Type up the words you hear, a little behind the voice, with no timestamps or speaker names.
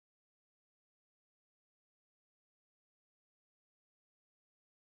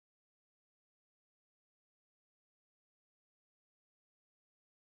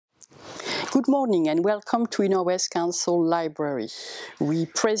Good morning and welcome to Inner West Council Library. We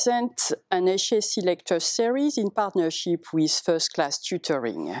present an HSC lecture series in partnership with First Class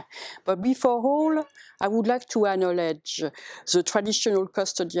Tutoring. But before all, I would like to acknowledge the traditional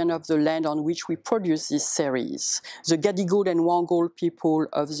custodian of the land on which we produce this series, the Gadigal and Wangal people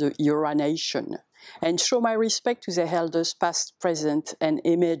of the Eora Nation, and show my respect to their elders past, present and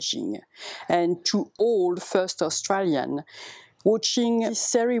emerging, and to all First Australian watching this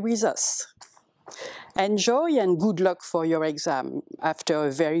series with us. Enjoy and good luck for your exam after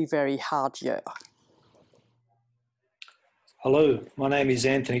a very, very hard year. Hello, my name is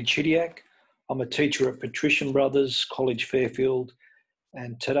Anthony Chidiac. I'm a teacher at Patrician Brothers College Fairfield,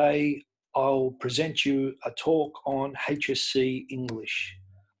 and today I'll present you a talk on HSC English.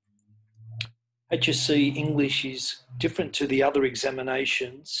 HSC English is different to the other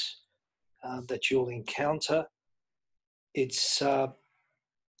examinations that you'll encounter.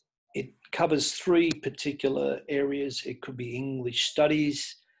 It covers three particular areas. It could be English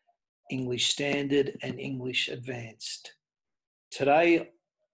Studies, English Standard, and English Advanced. Today,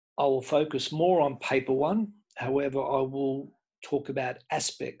 I will focus more on Paper 1. However, I will talk about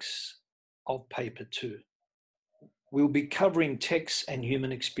aspects of Paper 2. We'll be covering text and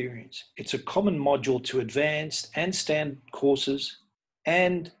human experience. It's a common module to advanced and standard courses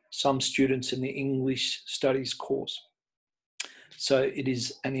and some students in the English Studies course. So it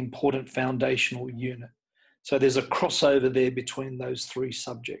is an important foundational unit. So there's a crossover there between those three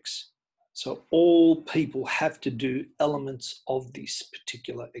subjects. So all people have to do elements of this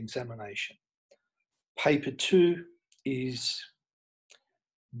particular examination. Paper 2 is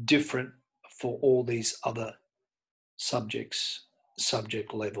different for all these other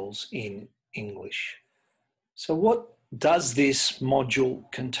subject levels in English. So what does this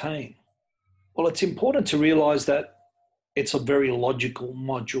module contain? Well, it's important to realize that it's a very logical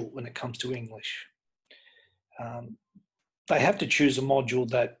module when it comes to English. They have to choose a module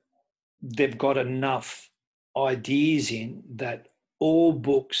that they've got enough ideas in that all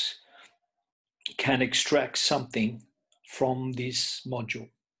books can extract something from this module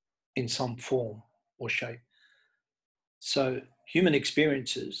in some form or shape. So human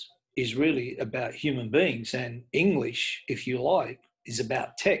experiences is really about human beings, and English, if you like, is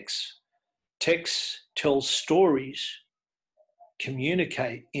about text. Text tells stories,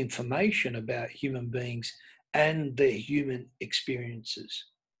 communicate information about human beings and their human experiences.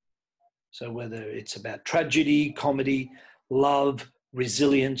 So whether it's about tragedy, comedy, love,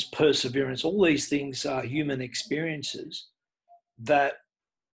 resilience, perseverance, all these things are human experiences that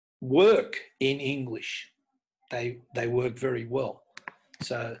work in English. They work very well.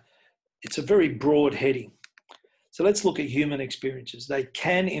 So it's a very broad heading. So let's look at human experiences. They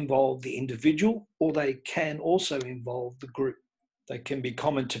can involve the individual, or they can also involve the group. They can be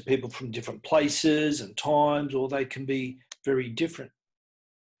common to people from different places and times, or they can be very different.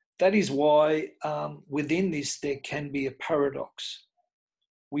 That is why within this there can be a paradox.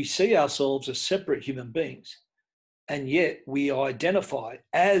 We see ourselves as separate human beings, and yet we identify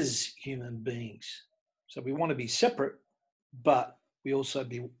as human beings. So we want to be separate, but we also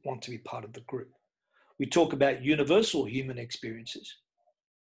want to be part of the group. We talk about universal human experiences,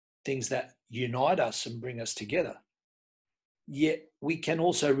 things that unite us and bring us together. Yet we can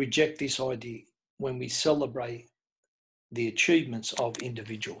also reject this idea when we celebrate the achievements of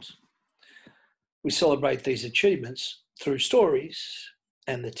individuals. We celebrate these achievements through stories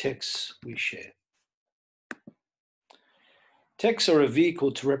and the texts we share. Texts are a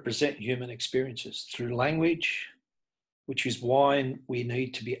vehicle to represent human experiences through language, which is why we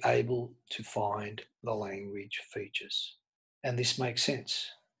need to be able to find the language features. And this makes sense.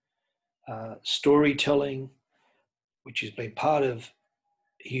 Storytelling, which has been part of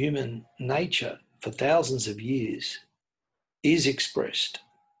human nature for thousands of years, is expressed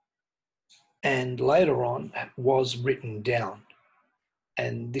and later on was written down.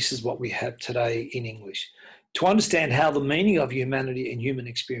 And this is what we have today in English. To understand how the meaning of humanity and human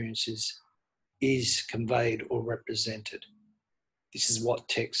experiences is conveyed or represented, this is what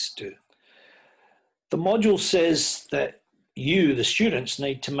texts do. The module says that you, the students,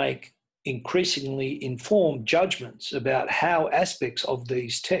 need to make increasingly informed judgments about how aspects of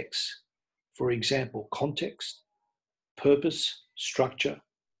these texts, for example, context, purpose, structure,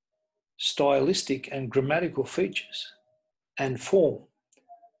 stylistic and grammatical features, and form,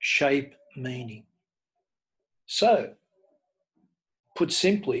 shape meaning. So, put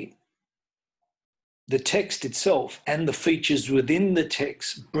simply, the text itself and the features within the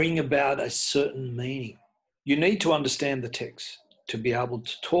text bring about a certain meaning. You need to understand the text to be able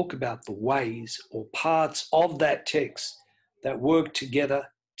to talk about the ways or parts of that text that work together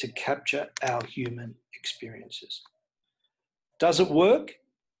to capture our human experiences. Does it work?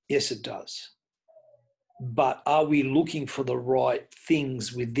 Yes, it does. But are we looking for the right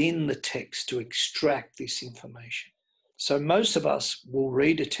things within the text to extract this information? So most of us will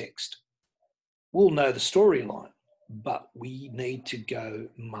read a text, we'll know the storyline, but we need to go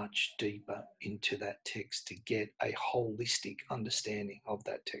much deeper into that text to get a holistic understanding of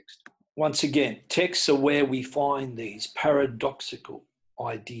that text. Once again, texts are where we find these paradoxical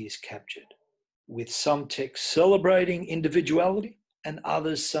ideas captured, with some texts celebrating individuality and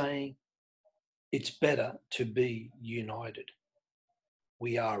others saying it's better to be united.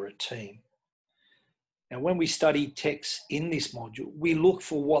 We are a team. Now, when we study texts in this module, we look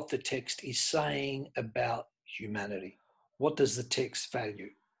for what the text is saying about humanity. What does the text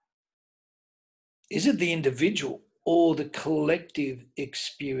value? Is it the individual or the collective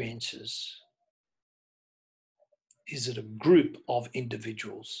experiences? Is it a group of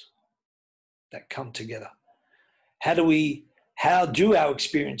individuals that come together? How do our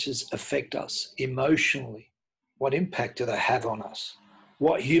experiences affect us emotionally? What impact do they have on us?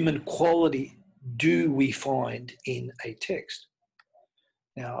 What human quality do we find in a text?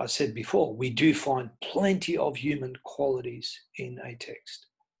 Now, I said before, we do find plenty of human qualities in a text.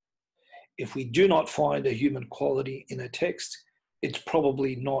 If we do not find a human quality in a text, it's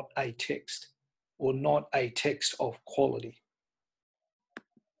probably not a text or not a text of quality.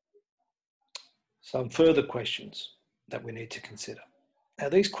 Some further questions that we need to consider. Now,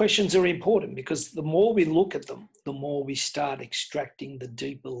 these questions are important because the more we look at them, the more we start extracting the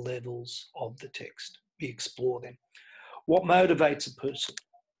deeper levels of the text. We explore them. What motivates a person?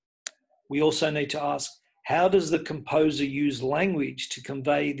 We also need to ask, how does the composer use language to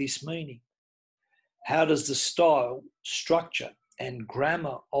convey this meaning? How does the style, structure, and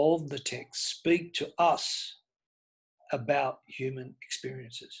grammar of the text speak to us about human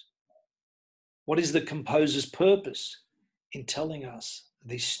experiences? What is the composer's purpose in telling us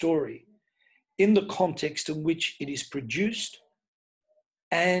this story in the context in which it is produced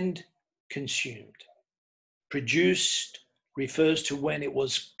and consumed? Produced refers to when it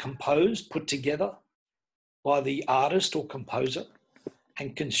was composed, put together by the artist or composer,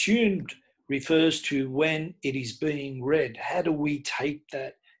 and consumed refers to when it is being read. How do we take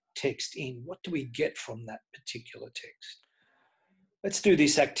that text in? What do we get from that particular text? Let's do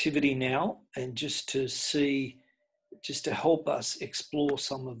this activity now, and just to help us explore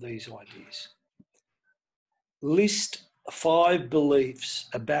some of these ideas. List 5 beliefs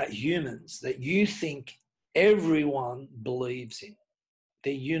about humans that you think everyone believes in.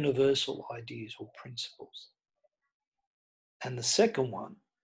 They're universal ideas or principles. And the second one,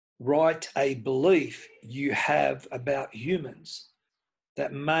 write a belief you have about humans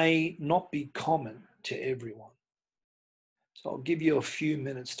that may not be common to everyone. So I'll give you a few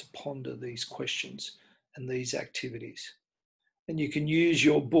minutes to ponder these questions and these activities. And you can use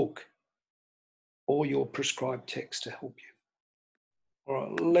your book or your prescribed text to help you. All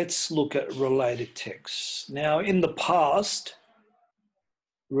right, let's look at related texts. Now, in the past,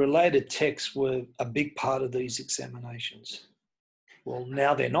 related texts were a big part of these examinations. Well,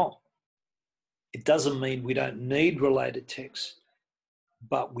 now they're not. It doesn't mean we don't need related texts,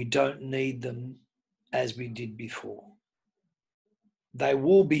 but we don't need them as we did before. They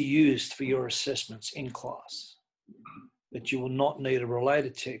will be used for your assessments in class, but you will not need a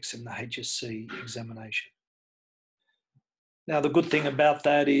related text in the HSC examination. Now, the good thing about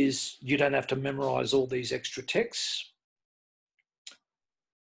that is you don't have to memorize all these extra texts.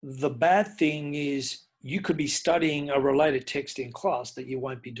 The bad thing is you could be studying a related text in class that you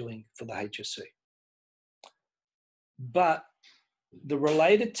won't be doing for the HSC. But the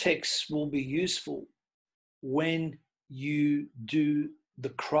related texts will be useful when you do the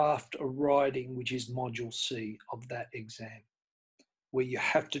craft of writing, which is Module C of that exam, where you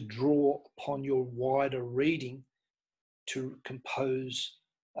have to draw upon your wider reading to compose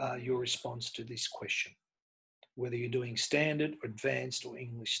your response to this question, whether you're doing standard, advanced, or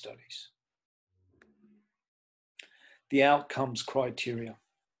English studies. The outcomes criteria.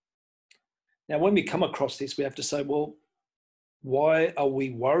 Now, when we come across this, we have to say, well, why are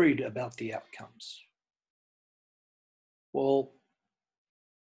we worried about the outcomes? Well,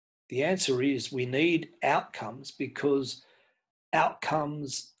 the answer is we need outcomes because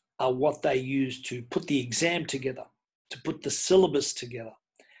outcomes are what they use to put the exam together, to put the syllabus together,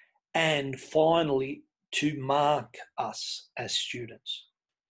 and finally to mark us as students.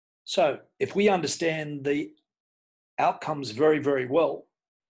 So if we understand the outcomes very, very well,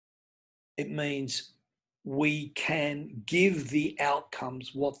 it means we can give the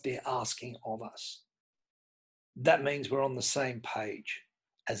outcomes what they're asking of us. That means we're on the same page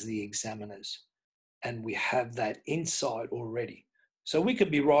as the examiners, and we have that insight already. So we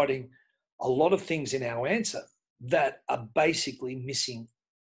could be writing a lot of things in our answer that are basically missing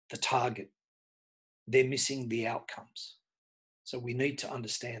the target. They're missing the outcomes. So we need to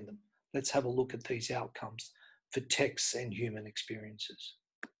understand them. Let's have a look at these outcomes for texts and human experiences.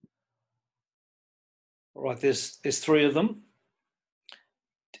 All right, there's three of them.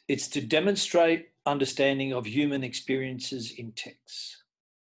 It's to demonstrate understanding of human experiences in texts.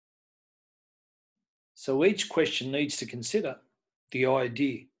 So each question needs to consider the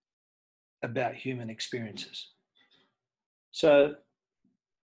idea about human experiences. So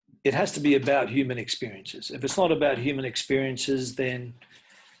it has to be about human experiences. If it's not about human experiences, then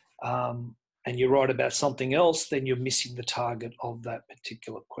and you write about something else, then you're missing the target of that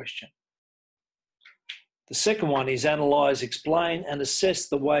particular question. The second one is analyse, explain, and assess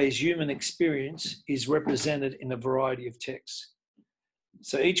the ways human experience is represented in a variety of texts.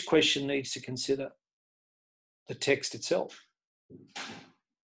 So each question needs to consider the text itself.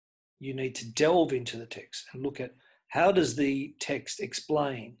 You need to delve into the text and look at how does the text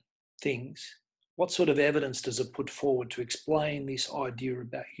explain things? What sort of evidence does it put forward to explain this idea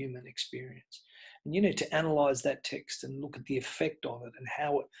about human experience? And you need to analyse that text and look at the effect of it and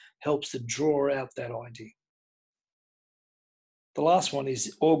how it helps to draw out that idea. The last one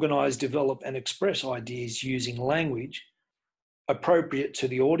is organise, develop and express ideas using language appropriate to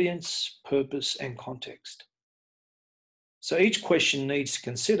the audience, purpose and context. So each question needs to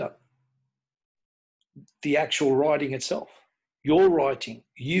consider the actual writing itself. Your writing,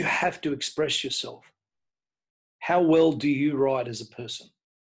 you have to express yourself. How well do you write as a person?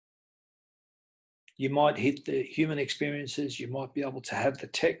 You might hit the human experiences, you might be able to have the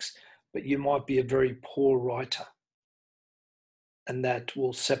text, but you might be a very poor writer. And that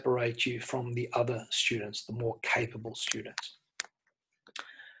will separate you from the other students, the more capable students.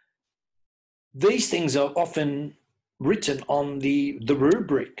 These things are often written on the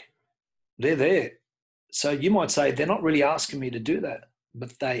rubric. They're there. So you might say, they're not really asking me to do that,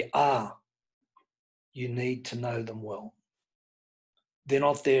 but they are. You need to know them well. They're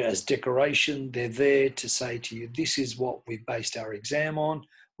not there as decoration. They're there to say to you, this is what we've based our exam on.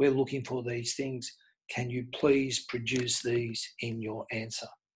 We're looking for these things. Can you please produce these in your answer?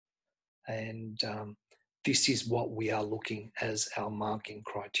 And this is what we are looking as our marking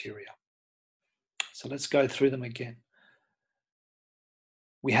criteria. So let's go through them again.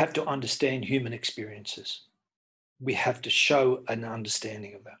 We have to understand human experiences. We have to show an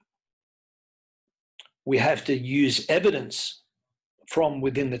understanding of that. We have to use evidence from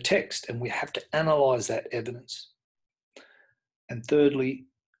within the text, and we have to analyze that evidence. And thirdly,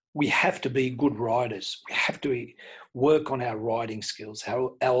 we have to be good writers. We have to work on our writing skills,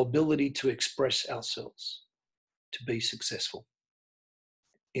 our ability to express ourselves to be successful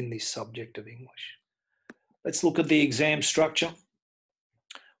in this subject of English. Let's look at the exam structure.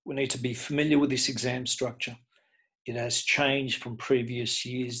 We need to be familiar with this exam structure. It has changed from previous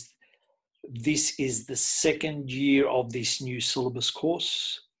years. This is the second year of this new syllabus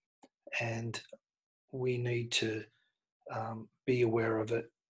course, and we need to be aware of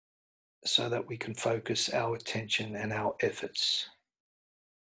it so that we can focus our attention and our efforts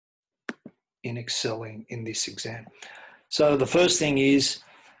in excelling in this exam. So the first thing is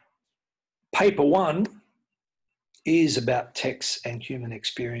paper one is about text and human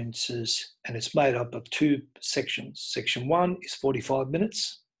experiences, and it's made up of two sections. Section 1 is 45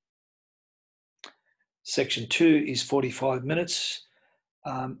 minutes. Section 2 is 45 minutes,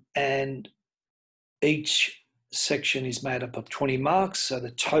 and each section is made up of 20 marks. So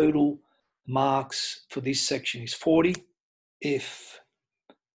the total marks for this section is 40. If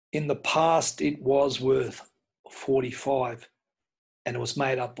in the past it was worth 45, and it was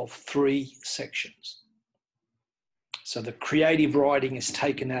made up of 3 sections. So the creative writing is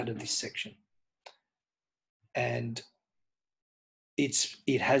taken out of this section, and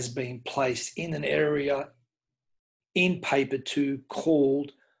it has been placed in an area in paper 2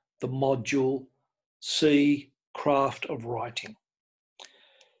 called the module C, craft of writing.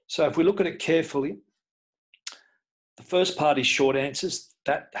 So if we look at it carefully, the first part is short answers.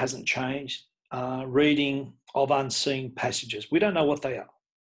 That hasn't changed. Reading of unseen passages. We don't know what they are.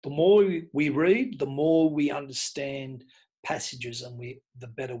 The more we read, the more we understand passages, and the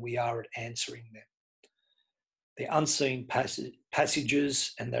better we are at answering them. They're unseen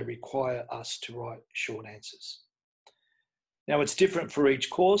passages, and they require us to write short answers. Now, it's different for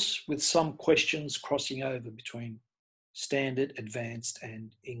each course, with some questions crossing over between standard, advanced,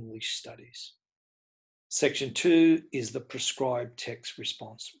 and English studies. Section 2 is the prescribed text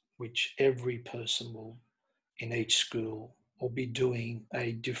response, which every person in each school or be doing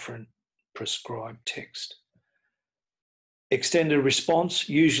a different prescribed text. Extended response,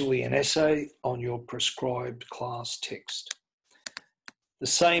 usually an essay on your prescribed class text. The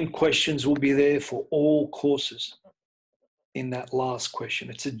same questions will be there for all courses in that last question.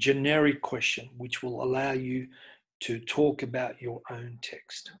 It's a generic question which will allow you to talk about your own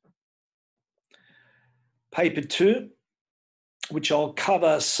text. Paper 2, which I'll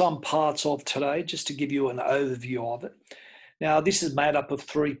cover some parts of today just to give you an overview of it. Now, this is made up of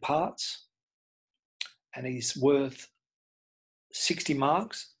 3 parts and is worth 60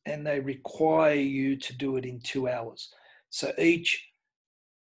 marks, and they require you to do it in 2 hours. So each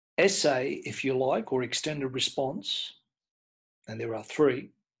essay, if you like, or extended response, and there are 3,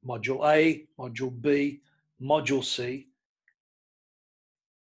 Module A, Module B, Module C.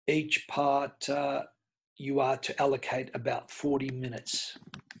 Each part you are to allocate about 40 minutes,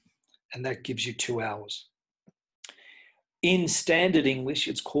 and that gives you 2 hours. In standard English,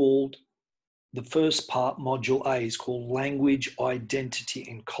 it's called, the first part, Module A, is called Language, Identity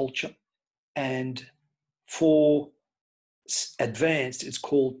and Culture. And for advanced, it's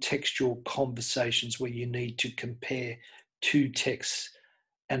called Textual Conversations, where you need to compare 2 texts,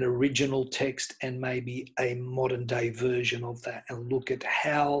 an original text and maybe a modern day version of that, and look at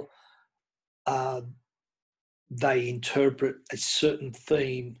how they interpret a certain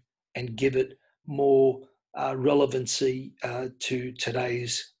theme and give it more relevancy to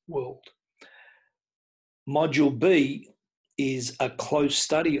today's world. Module B is a close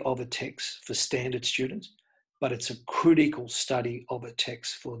study of a text for standard students, but it's a critical study of a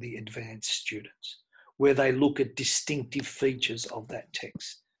text for the advanced students, where they look at distinctive features of that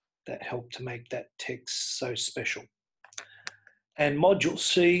text that help to make that text so special. And Module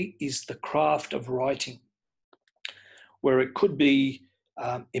C is the craft of writing, where it could be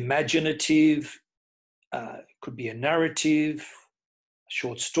imaginative, it could be a narrative, a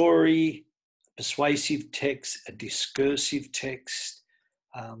short story, persuasive text, a discursive text.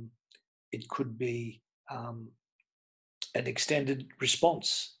 It could be an extended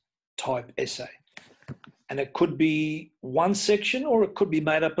response type essay. And it could be one section, or it could be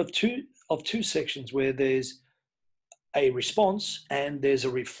made up of two sections, where there's a response and there's a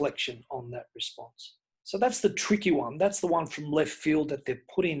reflection on that response. So that's the tricky one. That's the one from left field that they've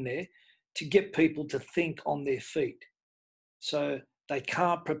put in there to get people to think on their feet. So they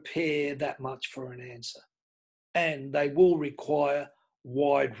can't prepare that much for an answer. And they will require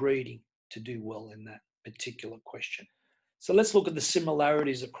wide reading to do well in that particular question. So let's look at the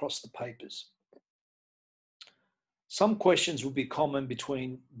similarities across the papers. Some questions will be common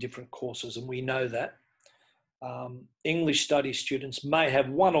between different courses, and we know that. English study students may have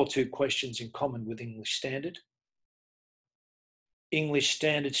 1 or 2 questions in common with English Standard. English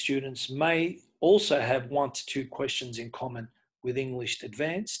Standard students may also have 1 to 2 questions in common with English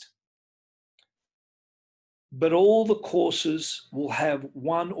Advanced. But all the courses will have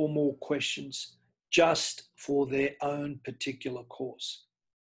 1 or more questions just for their own particular course,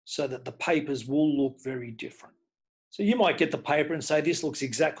 so that the papers will look very different. So you might get the paper and say, this looks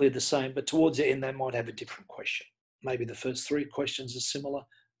exactly the same, but towards the end, they might have a different question. Maybe the first 3 questions are similar,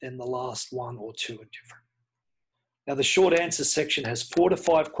 then the last 1 or 2 are different. Now, the short answer section has 4 to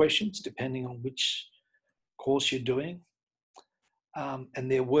 5 questions, depending on which course you're doing.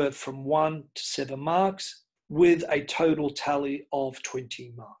 And they're worth from 1 to 7 marks, with a total tally of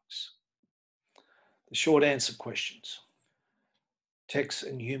 20 marks. The short answer questions, text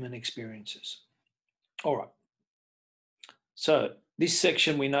and human experiences. All right. So this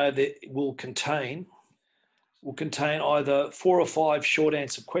section, we know that it will contain either 4 or 5 short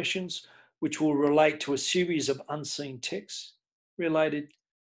answer questions, which will relate to a series of unseen texts related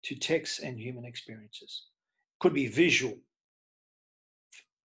to text and human experiences. It could be visual.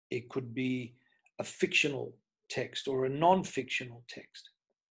 It could be a fictional text or a non-fictional text.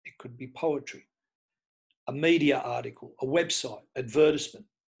 It could be poetry, a media article, a website, advertisement,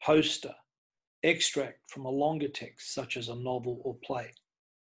 poster, extract from a longer text, such as a novel or play.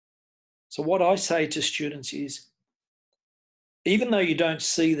 So what I say to students is, even though you don't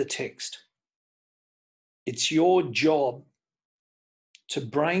see the text, it's your job to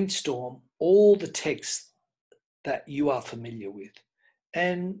brainstorm all the texts that you are familiar with.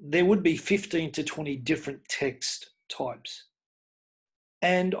 And there would be 15 to 20 different text types.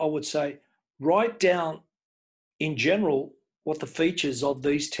 And I would say, write down in general what the features of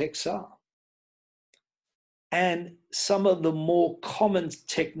these texts are, and some of the more common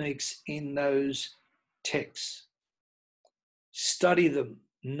techniques in those texts. Study them,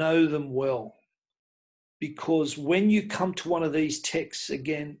 know them well, because when you come to one of these texts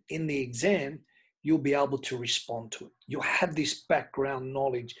again in the exam, you'll be able to respond to it. You'll have this background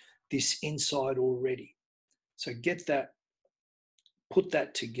knowledge, this insight already. So get that, put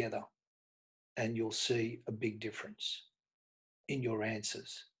that together, and you'll see a big difference in your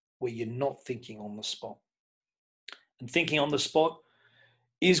answers where you're not thinking on the spot. And thinking on the spot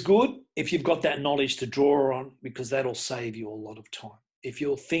is good if you've got that knowledge to draw on, because that'll save you a lot of time. If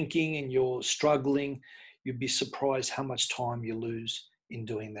you're thinking and you're struggling, you'd be surprised how much time you lose in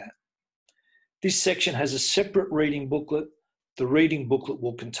doing that. This section has a separate reading booklet. The reading booklet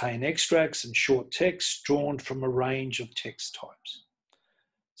will contain extracts and short texts drawn from a range of text types.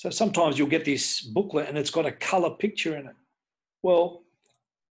 So sometimes you'll get this booklet and it's got a color picture in it. Well,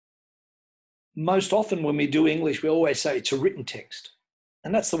 most often when we do English, we always say it's a written text.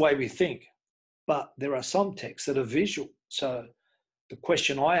 And that's the way we think. But there are some texts that are visual. So the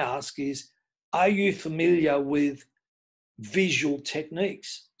question I ask is, are you familiar with visual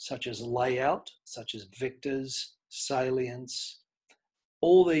techniques such as layout, such as vectors, salience,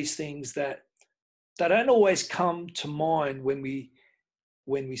 all these things that don't always come to mind when we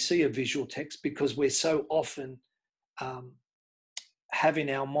see a visual text, because we're so often have in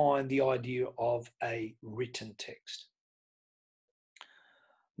our mind the idea of a written text.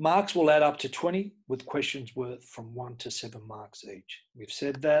 Marks will add up to 20, with questions worth from 1 to 7 marks each. We've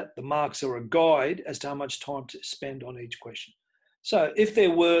said that the marks are a guide as to how much time to spend on each question. So if they're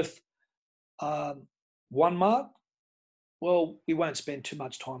worth 1 mark, well, we won't spend too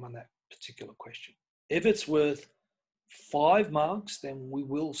much time on that particular question. If it's worth 5 marks, then we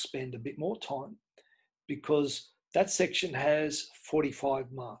will spend a bit more time, because that section has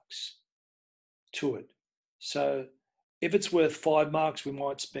 45 marks to it. So if it's worth 5 marks, we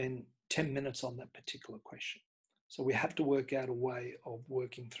might spend 10 minutes on that particular question. So we have to work out a way of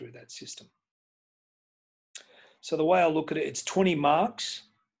working through that system. So the way I look at it, it's 20 marks.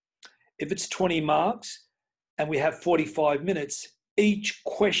 If it's 20 marks and we have 45 minutes, each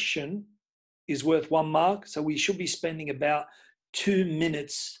question is worth 1 mark. So we should be spending about 2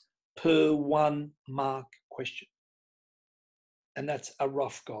 minutes per 1 mark question. And that's a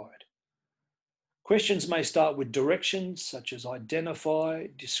rough guide. Questions may start with directions such as identify,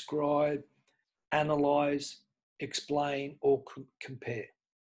 describe, analyze, explain, or compare.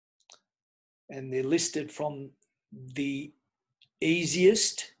 And they're listed from the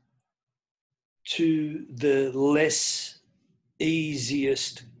easiest to the less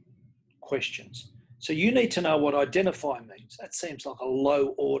easiest questions. So you need to know what identify means. That seems like a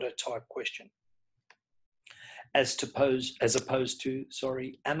low order type question. As opposed to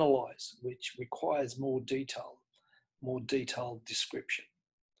analyze, which requires more detailed description.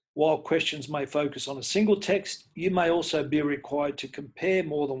 While questions may focus on a single text, you may also be required to compare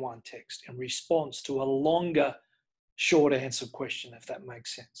more than one text in response to a longer short answer question, if that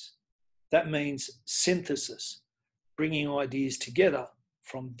makes sense. That means synthesis, bringing ideas together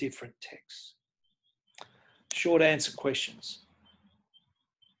from different texts. Short answer questions.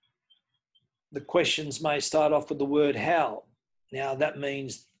 The questions may start off with the word how. Now that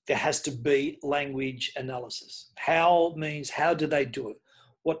means there has to be language analysis. How means how do they do it?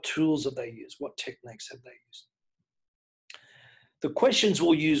 What tools have they used? What techniques have they used? The questions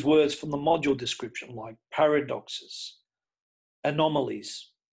will use words from the module description like paradoxes, anomalies,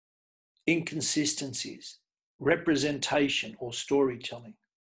 inconsistencies, representation, or storytelling.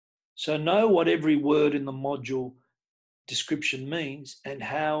 So know what every word in the module description means and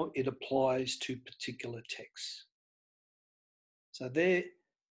how it applies to particular texts. So they're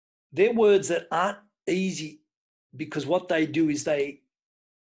words that aren't easy, because what they do is they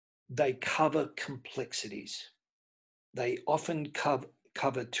cover complexities. They often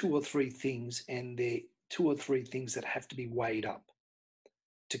cover 2 or 3 things, and they're 2 or 3 things that have to be weighed up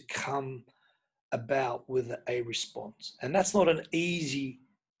to come about with a response. And that's not an easy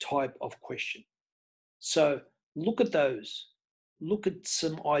type of question. So look at those. Look at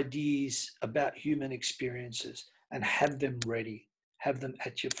some ideas about human experiences and have them ready. Have them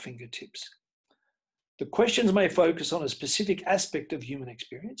at your fingertips. The questions may focus on a specific aspect of human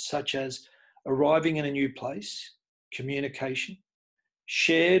experience, such as arriving in a new place, communication,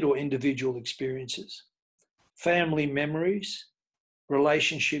 shared or individual experiences, family memories,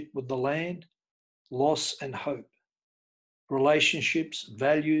 relationship with the land, loss and hope, relationships,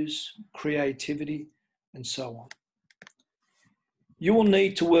 values, creativity, and so on. You will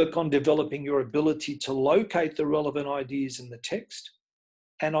need to work on developing your ability to locate the relevant ideas in the text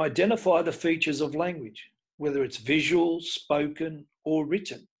and identify the features of language, whether it's visual, spoken, or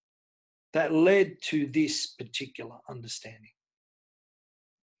written, that led to this particular understanding.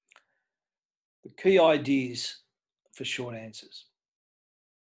 The key ideas for short answers.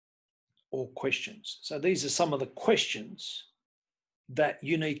 or questions. So these are some of the questions that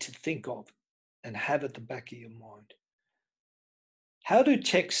you need to think of and have at the back of your mind. How do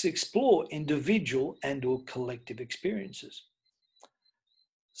texts explore individual and or collective experiences?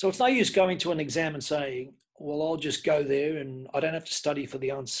 So it's no use going to an exam and saying, well, I'll just go there and I don't have to study for the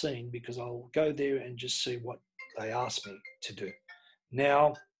unseen because I'll go there and just see what they ask me to do.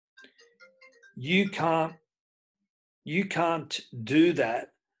 Now, you can't do that.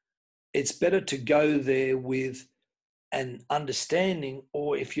 It's better to go there with an understanding,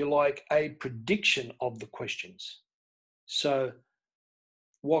 or if you like, a prediction of the questions. So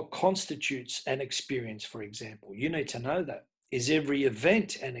what constitutes an experience, for example? You need to know that. Is every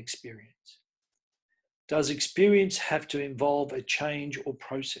event an experience? Does experience have to involve a change or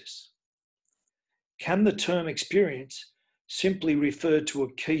process? Can the term experience simply refer to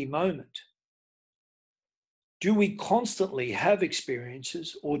a key moment? Do we constantly have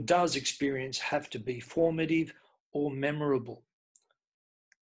experiences, or does experience have to be formative or memorable?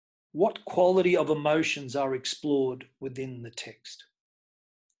 What quality of emotions are explored within the text?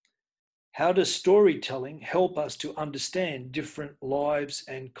 How does storytelling help us to understand different lives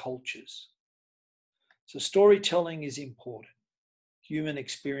and cultures? So storytelling is important. Human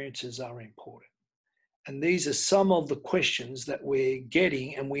experiences are important. And these are some of the questions that we're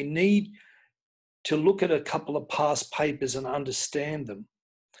getting, and we need to look at a couple of past papers and understand them,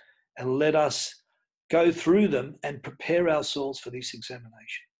 and let us go through them and prepare ourselves for this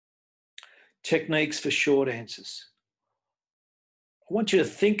examination. Techniques for short answers. I want you to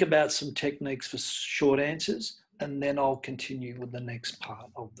think about some techniques for short answers, and then I'll continue with the next part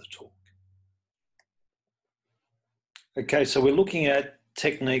of the talk. Okay, so we're looking at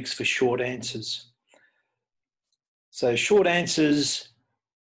techniques for short answers. So short answers,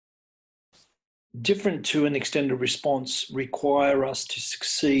 different to an extended response, require us to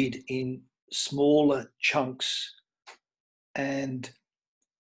succeed in smaller chunks, and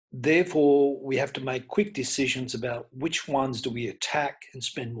therefore we have to make quick decisions about which ones do we attack and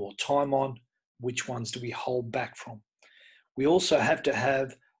spend more time on, which ones do we hold back from. We also have to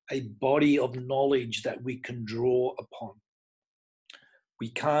have a body of knowledge that we can draw upon. We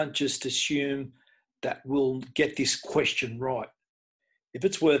can't just assume that we'll get this question right. If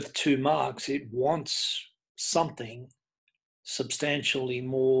it's worth 2 marks, it wants something substantially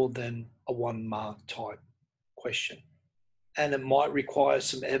more than a 1 mark type question. And it might require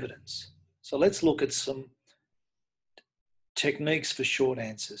some evidence. So let's look at some techniques for short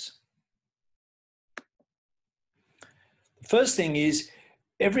answers. The first thing is,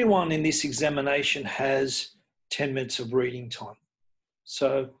 everyone in this examination has 10 minutes of reading time.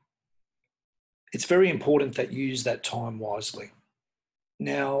 So it's very important that you use that time wisely.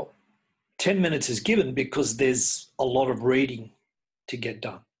 Now, 10 minutes is given because there's a lot of reading to get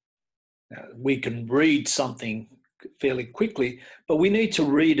done. Now, we can read something fairly quickly, but we need to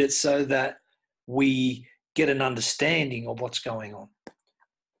read it so that we get an understanding of what's going on.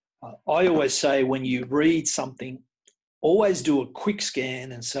 I always say, when you read something, always do a quick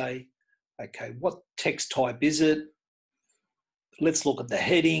scan and say, okay, what text type is it? Let's look at the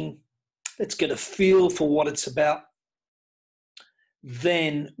heading. Let's get a feel for what it's about.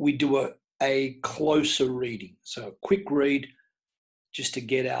 Then we do a closer reading. So a quick read just to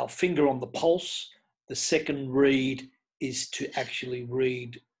get our finger on the pulse. The second read is to actually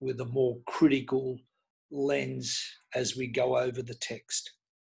read with a more critical lens as we go over the text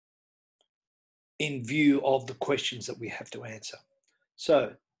in view of the questions that we have to answer.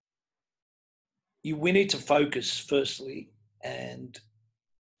 So we need to focus firstly, and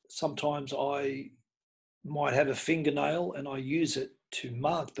sometimes I might have a fingernail and I use it to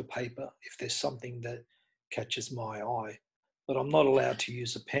mark the paper if there's something that catches my eye, but I'm not allowed to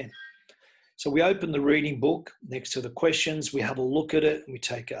use a pen. So we open the reading book next to the questions, we have a look at it, and we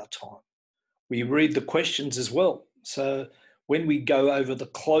take our time. We read the questions as well. So when we go over the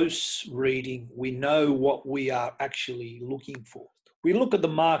close reading, we know what we are actually looking for. We look at the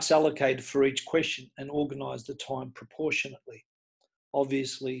marks allocated for each question and organise the time proportionately.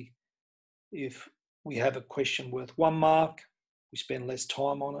 Obviously, if we have a question worth 1 mark, we spend less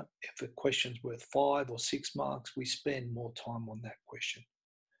time on it. If a question's worth 5 or 6 marks, we spend more time on that question.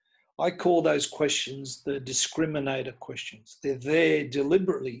 I call those questions the discriminator questions. They're there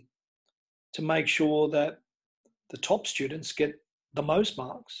deliberately to make sure that the top students get the most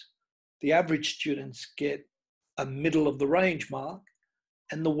marks, the average students get a middle of the range mark,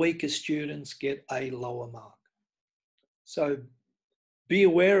 and the weaker students get a lower mark. So be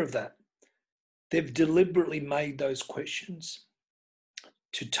aware of that. They've deliberately made those questions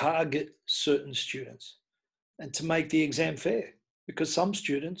to target certain students and to make the exam fair, because some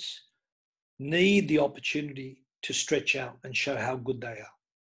students need the opportunity to stretch out and show how good they are.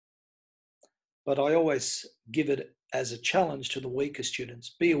 But I always give it as a challenge to the weaker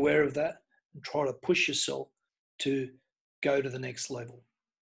students. Be aware of that and try to push yourself to go to the next level.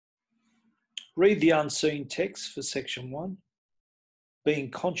 Read the unseen text for section 1,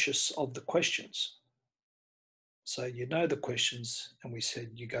 being conscious of the questions. So you know the questions, and we said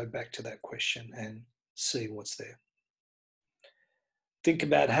you go back to that question and see what's there. Think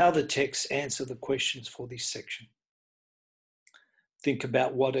about how the texts answer the questions for this section. Think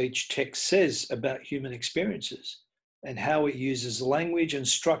about what each text says about human experiences and how it uses language and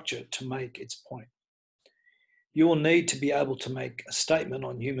structure to make its point. You will need to be able to make a statement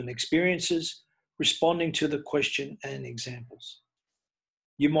on human experiences, responding to the question and examples.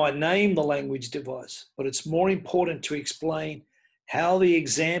 You might name the language device, but it's more important to explain how the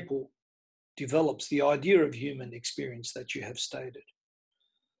example develops the idea of human experience that you have stated.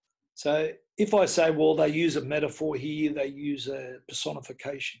 So if I say, well, they use a metaphor here, they use a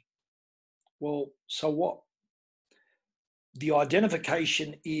personification. Well, so what? The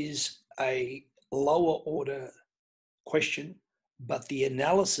identification is a lower order question, but the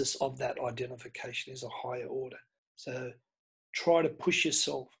analysis of that identification is a higher order. So try to push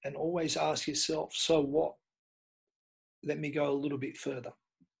yourself and always ask yourself, so what? Let me go a little bit further.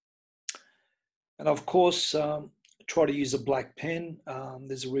 And of course, try to use a black pen.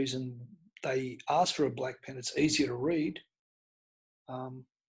 There's a reason they ask for a black pen. It's easier to read,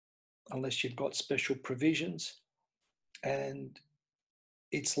 unless you've got special provisions. And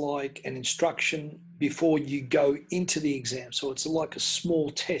it's like an instruction before you go into the exam. So it's like a small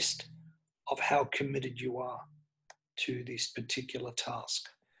test of how committed you are to this particular task.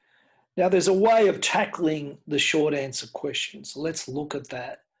 Now, there's a way of tackling the short answer questions. Let's look at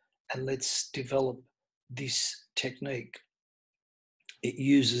that and let's develop this technique. It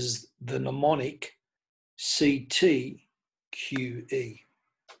uses the mnemonic CTQE.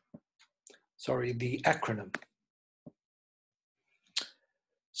 Sorry, the acronym.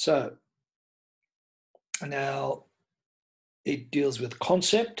 So now it deals with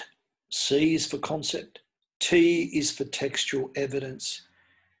concept. C is for concept. T is for textual evidence.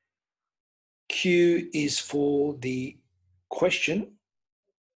 Q is for the question.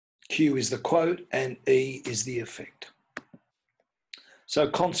 Q is the quote, and E is the effect. So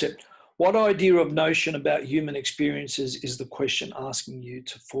concept. What idea or notion about human experiences is the question asking you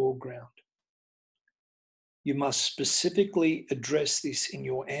to foreground? You must specifically address this in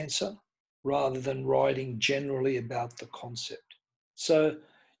your answer rather than writing generally about the concept. So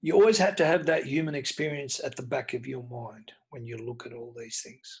you always have to have that human experience at the back of your mind when you look at all these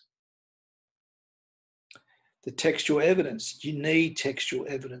things. The textual evidence. You need textual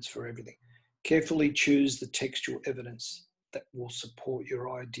evidence for everything. Carefully choose the textual evidence that will support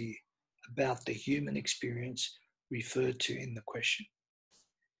your idea about the human experience referred to in the question.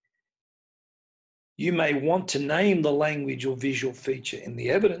 You may want to name the language or visual feature in the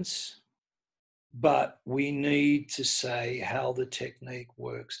evidence, but we need to say how the technique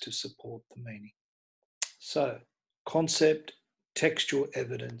works to support the meaning. So, concept, textual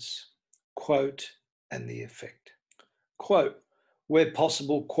evidence, quote, and the effect. Quote, where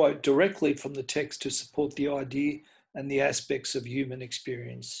possible, quote directly from the text to support the idea and the aspects of human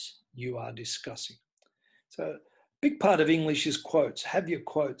experience you are discussing. So, a big part of English is quotes. Have your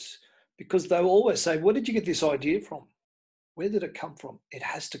quotes, because they will always say, where did you get this idea from? Where did it come from? It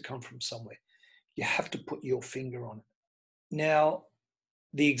has to come from somewhere. You have to put your finger on it. Now,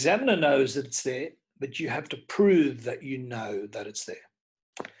 the examiner knows that it's there, but you have to prove that you know that it's there.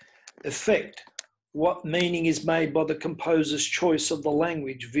 Effect. What meaning is made by the composer's choice of the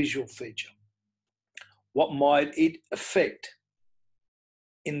language visual feature? What might it affect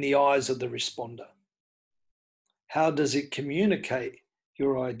in the eyes of the responder? How does it communicate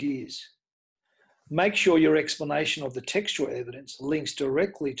your ideas? Make sure your explanation of the textual evidence links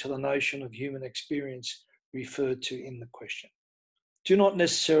directly to the notion of human experience referred to in the question. Do not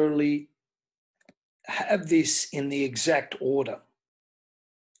necessarily have this in the exact order,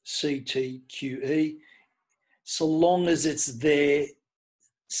 CTQE, so long as it's there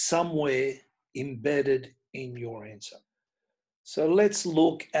somewhere embedded in your answer. So let's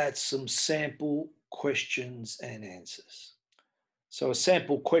look at some sample questions and answers. So a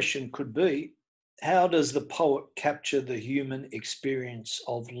sample question could be, how does the poet capture the human experience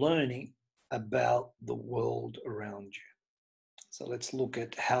of learning about the world around you? So let's look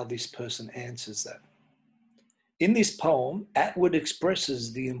at how this person answers that. In this poem, Atwood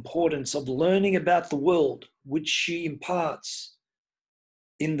expresses the importance of learning about the world, which she imparts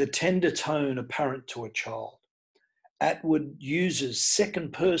in the tender tone apparent to a child. Atwood uses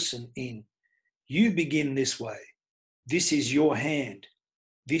second person in You begin this way. This is your hand.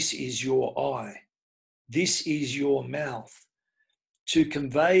 This is your eye. This is your mouth. To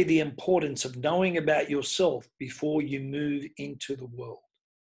convey the importance of knowing about yourself before you move into the world.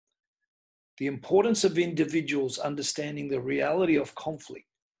 The importance of individuals understanding the reality of conflict,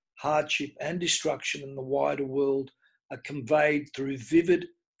 hardship, and destruction in the wider world are conveyed through vivid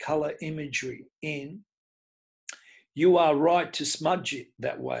color imagery in You Are Right to Smudge It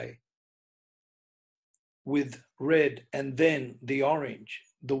That Way with red and then the orange,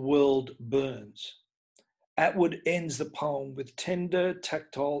 The World Burns. Atwood ends the poem with tender,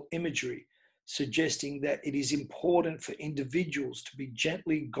 tactile imagery, suggesting that it is important for individuals to be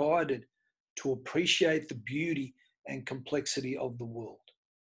gently guided to appreciate the beauty and complexity of the world.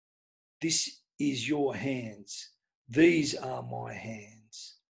 This is your hands. These are my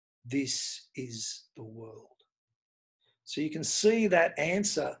hands. This is the world. So you can see that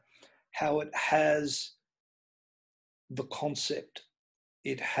answer, how it has the concept.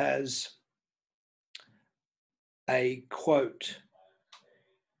 It has a quote.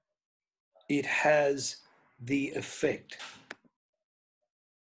 It has the effect.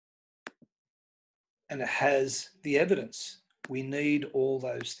 And it has the evidence. We need all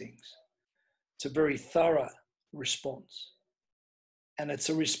those things. It's a very thorough response. And it's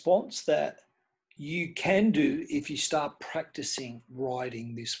a response that you can do if you start practicing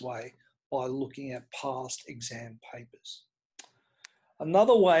writing this way by looking at past exam papers.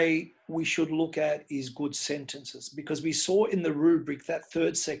 Another way we should look at is good sentences, because we saw in the rubric that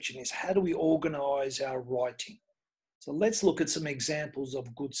third section is how do we organize our writing? So let's look at some examples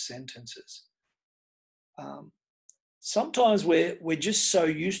of good sentences. Sometimes we're just so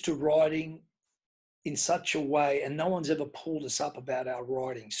used to writing in such a way, and no one's ever pulled us up about our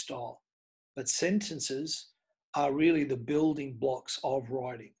writing style. But sentences are really the building blocks of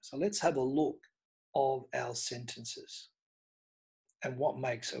writing. So let's have a look of our sentences and what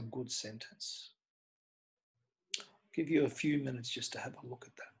makes a good sentence. I'll give you a few minutes just to have a look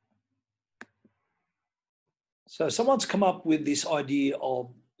at that. So someone's come up with this idea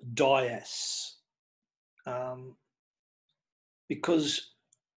of dias, because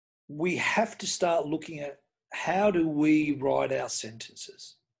we have to start looking at how do we write our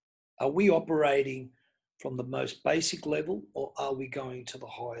sentences. Are we operating from the most basic level, or are we going to the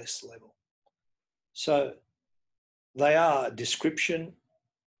highest level? So they are description,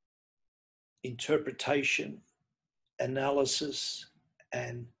 interpretation, analysis,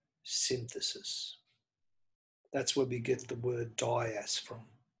 and synthesis. That's where we get the word dias from.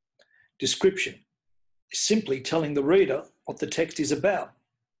 Description is simply telling the reader what the text is about.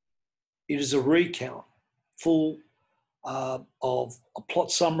 It is a recount, full of a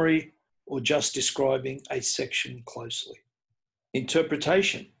plot summary or just describing a section closely.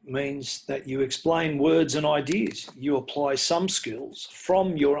 Interpretation means that you explain words and ideas. You apply some skills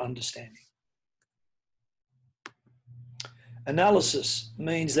from your understanding. Analysis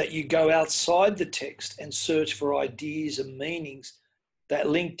means that you go outside the text and search for ideas and meanings that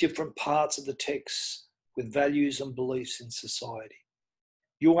link different parts of the text with values and beliefs in society.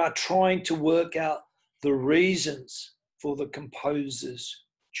 You are trying to work out the reasons for the composer's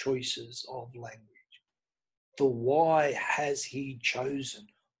choices of language. The why has he chosen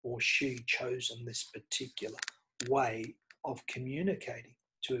or she chosen this particular way of communicating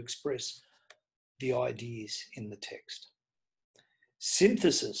to express the ideas in the text.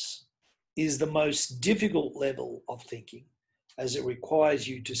 Synthesis is the most difficult level of thinking, as it requires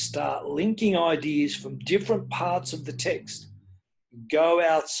you to start linking ideas from different parts of the text. Go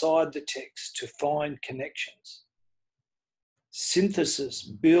outside the text to find connections. Synthesis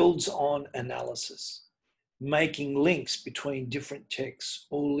builds on analysis, making links between different texts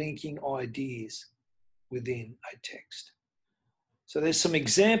or linking ideas within a text. So there's some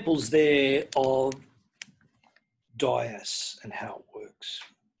examples there of dias and how it works.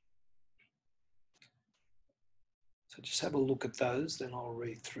 So just have a look at those, then I'll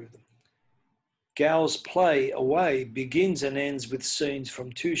read through them. Gower's play Away begins and ends with scenes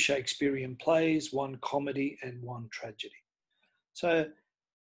from 2 Shakespearean plays, 1 comedy and 1 tragedy. So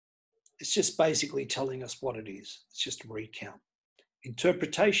it's just basically telling us what it is. It's just a recount.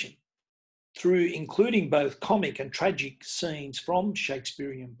 Interpretation, through including both comic and tragic scenes from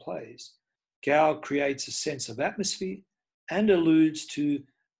Shakespearean plays, Gower creates a sense of atmosphere and alludes to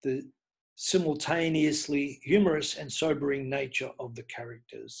the simultaneously humorous and sobering nature of the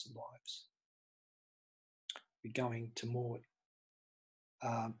characters' lives. We're going to more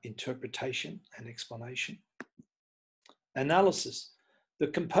interpretation and explanation. Analysis. The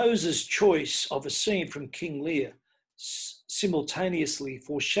composer's choice of a scene from King Lear simultaneously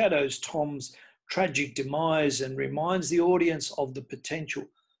foreshadows Tom's tragic demise and reminds the audience of the potential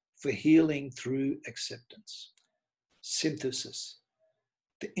for healing through acceptance. Synthesis.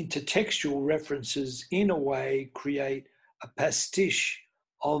 The intertextual references, in a way, create a pastiche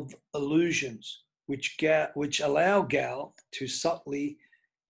of illusions which allow Gal to subtly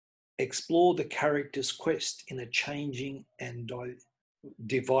explore the character's quest in a changing and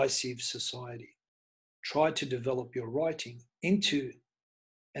divisive society. Try to develop your writing into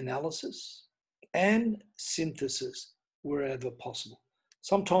analysis and synthesis wherever possible.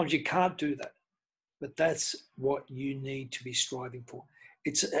 Sometimes you can't do that, but that's what you need to be striving for.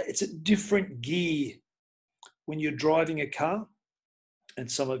 It's a different gear when you're driving a car, and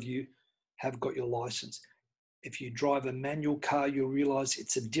some of you have got your license. If you drive a manual car, you'll realize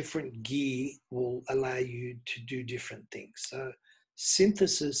it's a different gear will allow you to do different things. So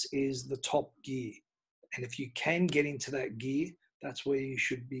synthesis is the top gear. And if you can get into that gear, that's where you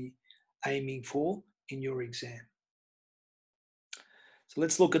should be aiming for in your exam. So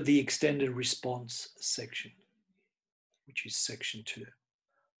let's look at the extended response section, which is section 2. I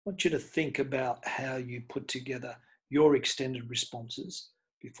want you to think about how you put together your extended responses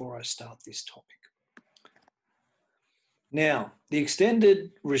before I start this topic. Now, the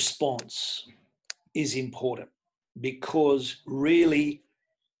extended response is important because really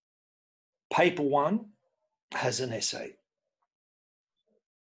paper 1 has an essay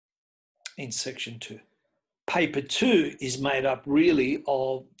in section 2. Paper 2 is made up really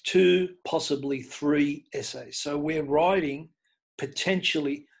of 2, possibly 3 essays. So we're writing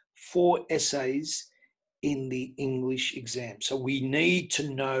potentially 4 essays in the English exam. So we need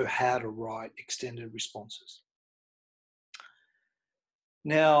to know how to write extended responses.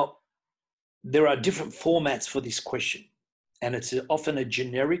 Now, there are different formats for this question, and it's often a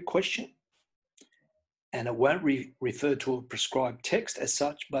generic question, and it won't refer to a prescribed text as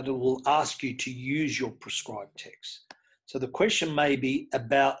such, but it will ask you to use your prescribed text. So the question may be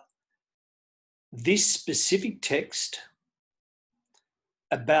about this specific text,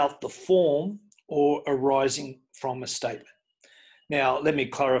 about the form, or arising from a statement. Now, let me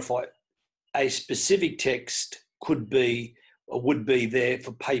clarify. A specific text could be or would be there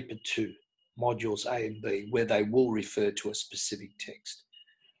for paper 2, modules A and B, where they will refer to a specific text.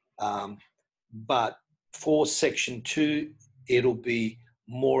 But for section 2, it'll be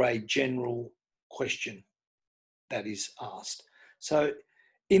more a general question that is asked. So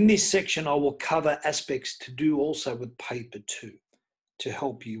in this section, I will cover aspects to do also with paper 2 to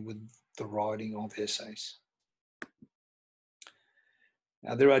help you with the writing of essays.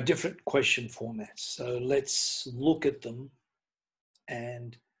 Now, there are different question formats, so let's look at them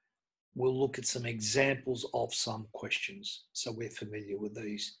and we'll look at some examples of some questions so we're familiar with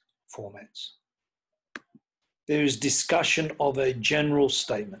these formats. There is discussion of a general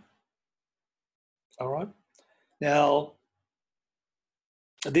statement. All right. Now,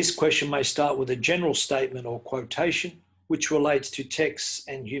 this question may start with a general statement or quotation, which relates to texts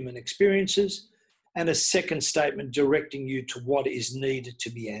and human experiences, and a second statement directing you to what is needed to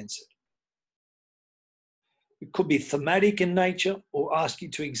be answered. It could be thematic in nature or ask you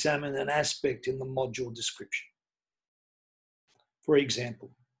to examine an aspect in the module description. For example,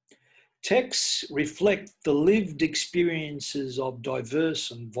 texts reflect the lived experiences of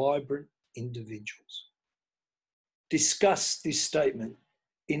diverse and vibrant individuals. Discuss this statement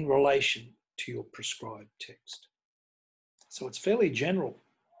in relation to your prescribed text. So it's fairly general,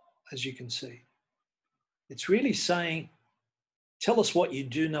 as you can see. It's really saying, tell us what you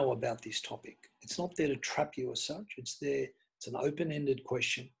do know about this topic. It's not there to trap you as such. It's there, it's an open-ended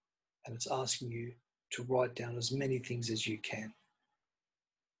question, and it's asking you to write down as many things as you can.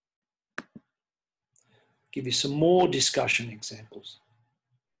 Give you some more discussion examples.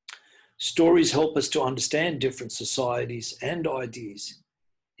 Stories help us to understand different societies and ideas.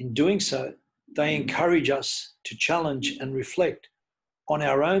 In doing so, they encourage us to challenge and reflect on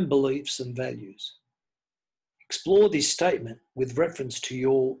our own beliefs and values. Explore this statement with reference to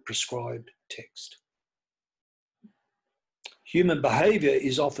your prescribed text. Human behaviour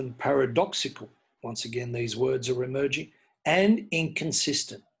is often paradoxical. Once again, these words are emerging, and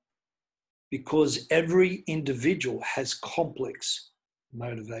inconsistent, because every individual has complex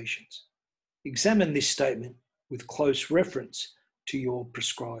motivations. Examine this statement with close reference to your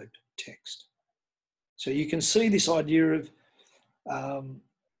prescribed text. So you can see this idea of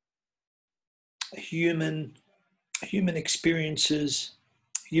human experiences,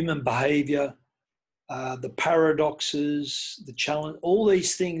 human behaviour, the paradoxes, the challenge, all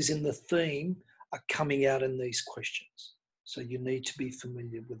these things in the theme are coming out in these questions. So you need to be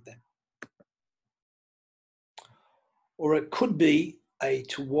familiar with them. Or it could be a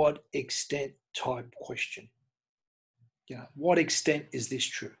to what extent type question. What extent is this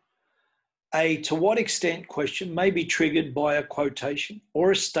true? A to what extent question may be triggered by a quotation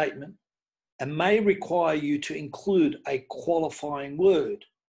or a statement and may require you to include a qualifying word.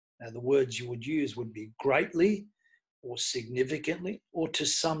 Now, the words you would use would be greatly or significantly or to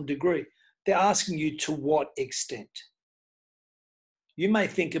some degree. They're asking you to what extent. You may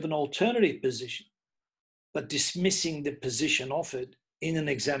think of an alternative position, but dismissing the position offered in an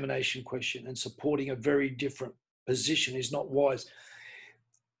examination question and supporting a very different position is not wise.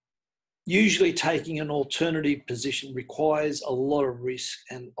 Usually taking an alternative position requires a lot of risk,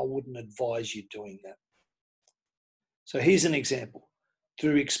 and I wouldn't advise you doing that. So here's an example.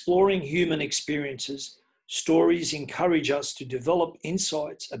 Through exploring human experiences, stories encourage us to develop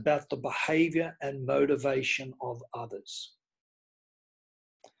insights about the behavior and motivation of others.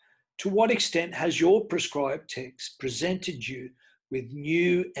 To what extent has your prescribed text presented you with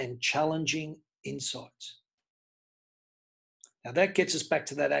new and challenging insights? Now that gets us back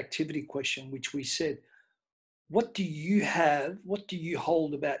to that activity question, which we said, what do you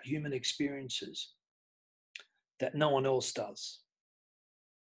hold about human experiences that no one else does?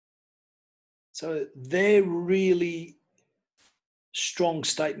 So they're really strong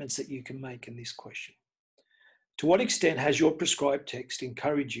statements that you can make in this question. To what extent has your prescribed text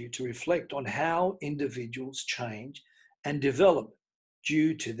encouraged you to reflect on how individuals change and develop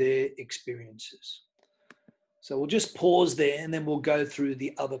due to their experiences? So we'll just pause there and then we'll go through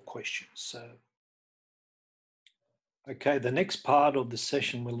the other questions. Okay, the next part of the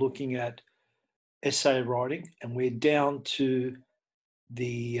session, we're looking at essay writing, and we're down to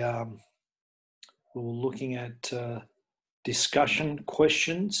we're looking at discussion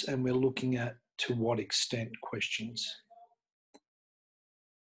questions, and we're looking at to what extent questions.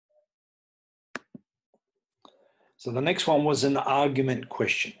 So the next one was an argument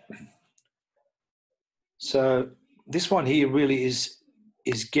question. So this one here really is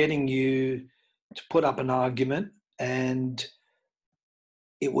getting you to put up an argument, and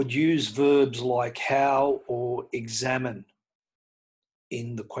it would use verbs like how or examine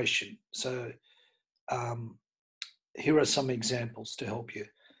in the question. So here are some examples to help you.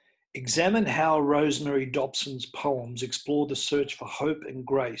 Examine how Rosemary Dobson's poems explore the search for hope and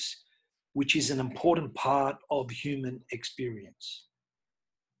grace, which is an important part of human experience.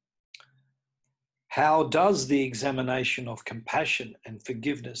 How does the examination of compassion and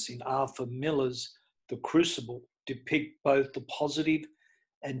forgiveness in Arthur Miller's The Crucible depict both the positive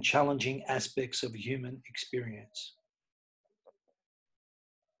and challenging aspects of human experience?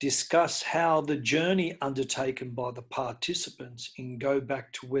 Discuss how the journey undertaken by the participants in Go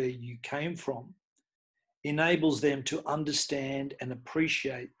Back to Where You Came From enables them to understand and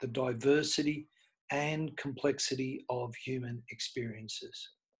appreciate the diversity and complexity of human experiences.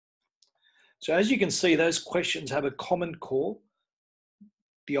 So as you can see, those questions have a common core,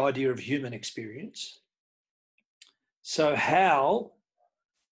 the idea of human experience. So how,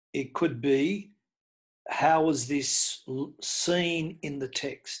 it could be, how is this seen in the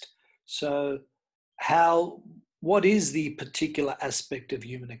text? So what is the particular aspect of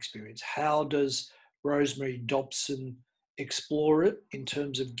human experience? How does Rosemary Dobson explore it in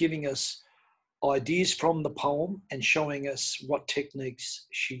terms of giving us ideas from the poem and showing us what techniques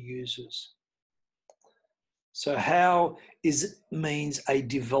she uses? So how means a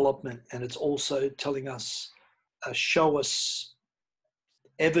development, and it's also telling us, show us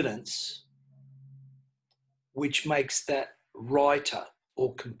evidence which makes that writer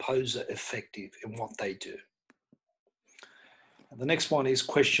or composer effective in what they do. And the next one is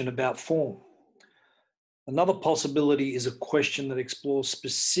question about form. Another possibility is a question that explores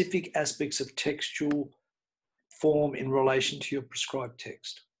specific aspects of textual form in relation to your prescribed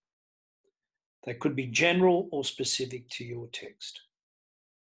text. They could be general or specific to your text.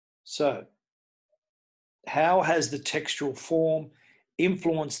 So, how has the textual form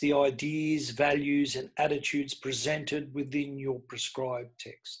influenced the ideas, values, and attitudes presented within your prescribed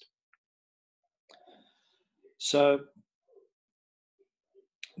text? So,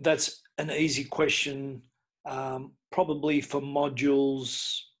 that's an easy question, probably for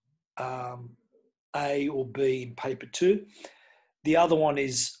modules A or B in paper 2. The other one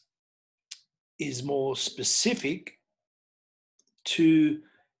is more specific to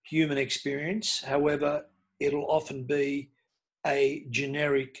human experience. However, it'll often be a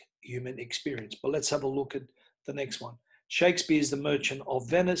generic human experience. But let's have a look at the next one. Shakespeare's The Merchant of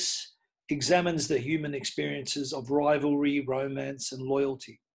Venice examines the human experiences of rivalry, romance, and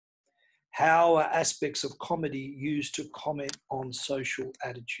loyalty. How are aspects of comedy used to comment on social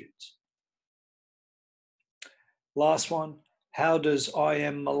attitudes? Last one, How does I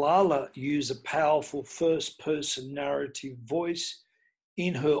Am Malala use a powerful first-person narrative voice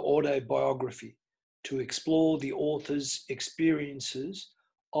in her autobiography to explore the author's experiences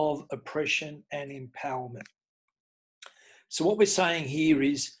of oppression and empowerment? So what we're saying here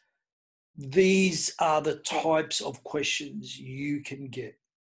is these are the types of questions you can get,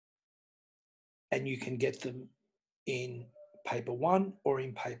 and you can get them in paper 1 or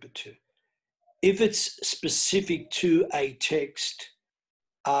in paper 2. If it's specific to a text,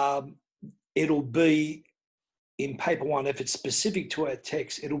 it'll be in paper 1. If it's specific to a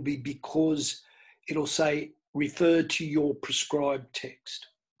text, it'll be because it'll say refer to your prescribed text.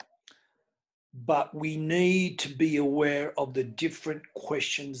 But we need to be aware of the different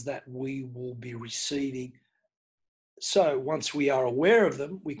questions that we will be receiving. So once we are aware of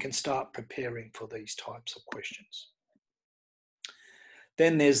them, we can start preparing for these types of questions.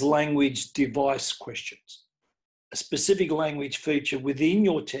 Then there's language device questions. A specific language feature within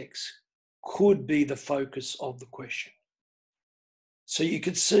your text could be the focus of the question. So you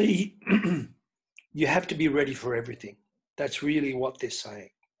can see you have to be ready for everything. That's really what they're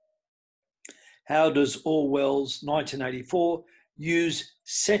saying. How does Orwell's 1984 use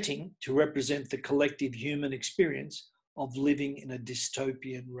setting to represent the collective human experience of living in a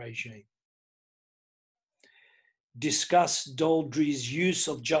dystopian regime? Discuss Daldry's use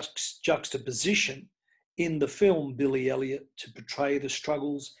of juxtaposition in the film Billy Elliot to portray the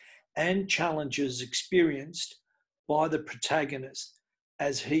struggles and challenges experienced by the protagonist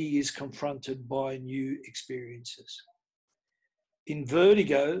as he is confronted by new experiences. In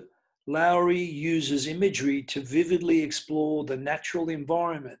Vertigo, Lowry uses imagery to vividly explore the natural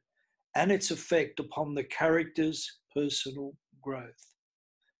environment and its effect upon the character's personal growth.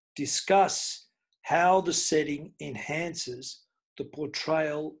 Discuss how the setting enhances the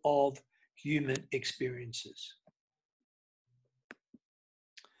portrayal of human experiences.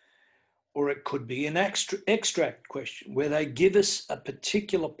 Or it could be an extract question where they give us a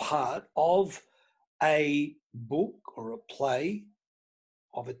particular part of a book or a play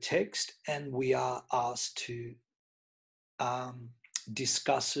of a text, and we are asked to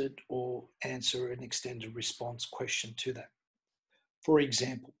discuss it or answer an extended response question to that. For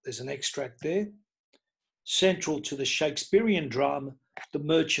example, there's an extract there. Central to the Shakespearean drama, The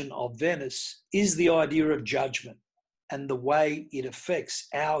Merchant of Venice, is the idea of judgment and the way it affects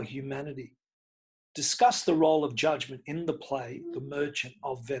our humanity. Discuss the role of judgment in the play, The Merchant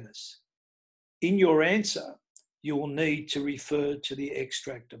of Venice. In your answer, you will need to refer to the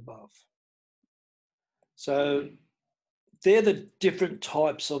extract above. So they're the different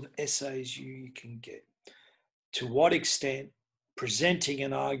types of essays you can get. To what extent, presenting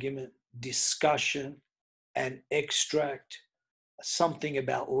an argument, discussion, an extract, something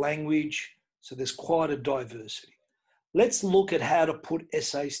about language. So there's quite a diversity. Let's look at how to put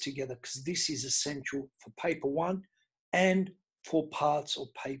essays together, because this is essential for paper 1 and for parts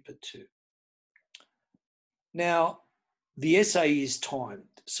of paper 2. Now, the essay is timed.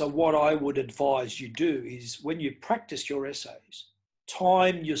 So what I would advise you do is when you practice your essays,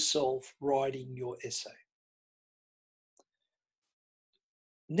 time yourself writing your essay.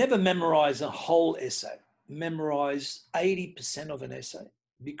 Never memorize a whole essay. Memorize 80% of an essay,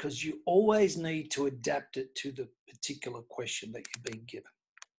 because you always need to adapt it to the particular question that you've been given.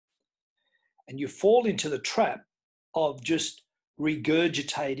 And you fall into the trap of just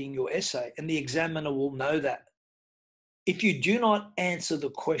regurgitating your essay, and the examiner will know that. If you do not answer the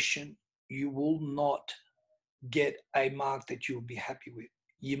question, you will not get a mark that you'll be happy with.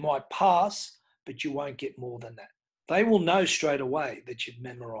 You might pass, but you won't get more than that. They will know straight away that you've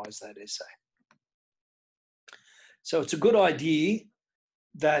memorized that essay. So it's a good idea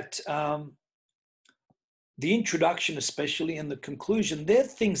that the introduction especially and the conclusion, they're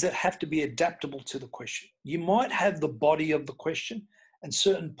things that have to be adaptable to the question. You might have the body of the question and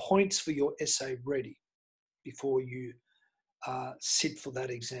certain points for your essay ready before you sit for that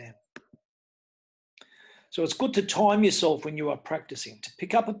exam. So it's good to time yourself when you are practicing, to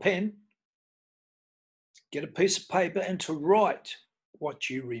pick up a pen, get a piece of paper, and to write what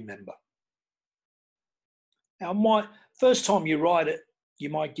you remember. Now, first time you write it,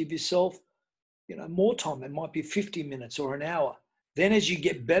 you might give yourself, more time. It might be 50 minutes or an hour. Then as you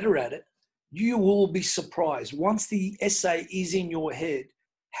get better at it, you will be surprised once the essay is in your head,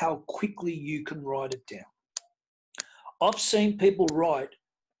 how quickly you can write it down. I've seen people write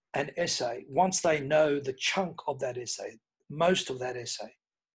an essay once they know the chunk of that essay, most of that essay,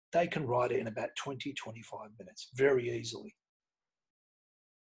 they can write it in about 20, 25 minutes, very easily.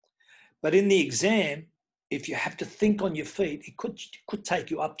 But in the exam, if you have to think on your feet, it could take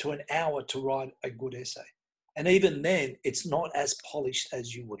you up to an hour to write a good essay. And even then, it's not as polished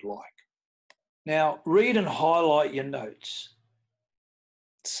as you would like. Now, read and highlight your notes.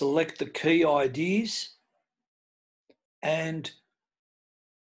 Select the key ideas and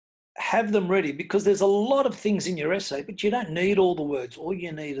have them ready, because there's a lot of things in your essay, but you don't need all the words. All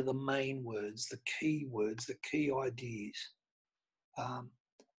you need are the main words, the key ideas.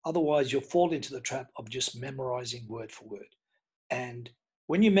 Otherwise, you'll fall into the trap of just memorizing word for word. And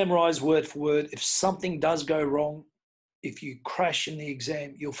when you memorize word for word, if something does go wrong, if you crash in the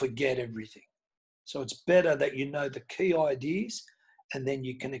exam, you'll forget everything. So it's better that you know the key ideas and then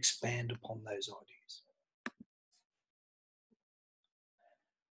you can expand upon those ideas.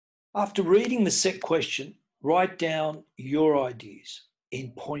 After reading the set question, write down your ideas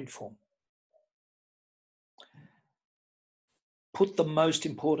in point form. Put the most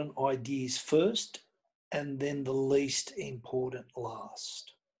important ideas first and then the least important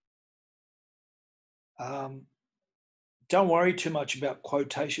last. Don't worry too much about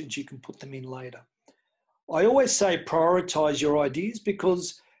quotations. You can put them in later. I always say prioritize your ideas,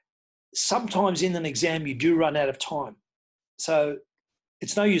 because sometimes in an exam you do run out of time. So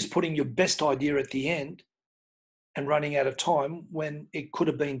it's no use putting your best idea at the end and running out of time when it could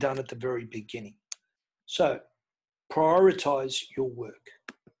have been done at the very beginning. So prioritize your work.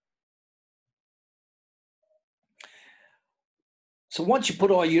 So once you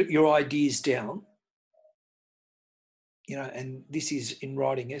put all your ideas down, and this is in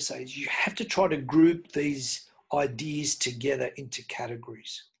writing essays, you have to try to group these ideas together into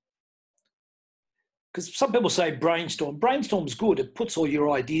categories. Because some people say brainstorm. Brainstorm's good. It puts all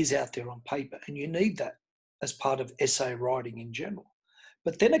your ideas out there on paper, and you need that as part of essay writing in general.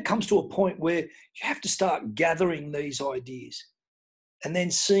 But then it comes to a point where you have to start gathering these ideas and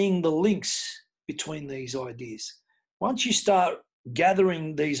then seeing the links between these ideas. Once you start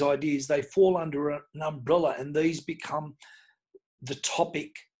gathering these ideas, they fall under an umbrella, and these become the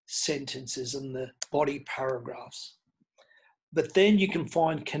topic sentences and the body paragraphs. But then you can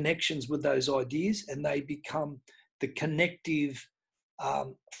find connections with those ideas, and they become the connective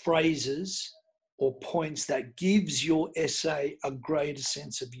phrases or points that gives your essay a greater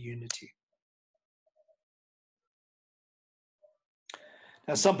sense of unity.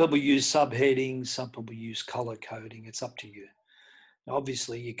 Now, some people use subheadings, some people use color coding. It's up to you. Now,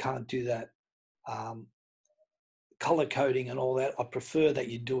 obviously, you can't do that. Color coding and all that, I prefer that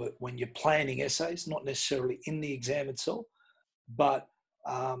you do it when you're planning essays, not necessarily in the exam itself, but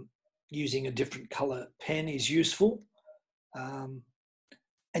using a different color pen is useful.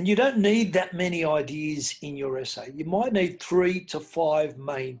 And you don't need that many ideas in your essay. You might need 3 to 5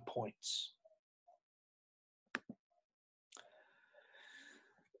 main points.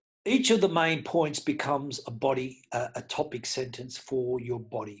 Each of the main points becomes a topic sentence for your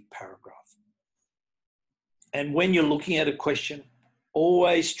body paragraph. And when you're looking at a question,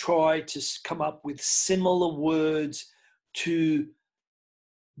 always try to come up with similar words to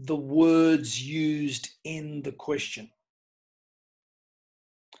the words used in the question.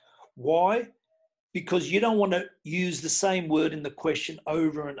 Why? Because you don't want to use the same word in the question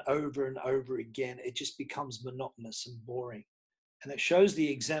over and over and over again. It just becomes monotonous and boring. And it shows the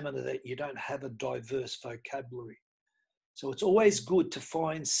examiner that you don't have a diverse vocabulary. So it's always good to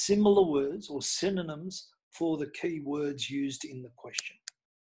find similar words or synonyms for the key words used in the question.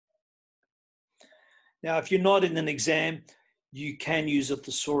 Now, if you're not in an exam, you can use a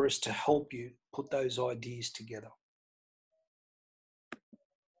thesaurus to help you put those ideas together.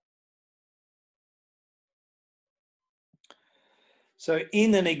 So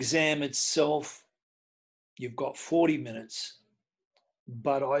in an exam itself, you've got 40 minutes,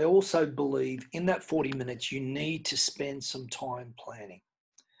 but I also believe in that 40 minutes, you need to spend some time planning.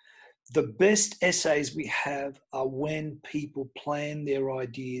 The best essays we have are when people plan their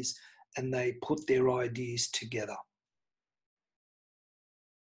ideas and they put their ideas together.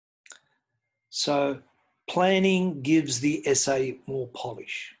 So planning gives the essay more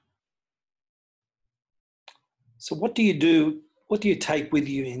polish. So what do you do? What do you take with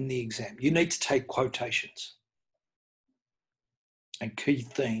you in the exam? You need to take quotations and key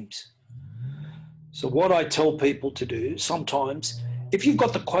themes. So what I tell people to do, sometimes, if you've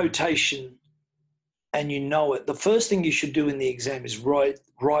got the quotation and you know it, the first thing you should do in the exam is write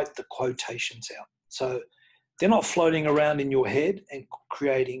the quotations out. So they're not floating around in your head and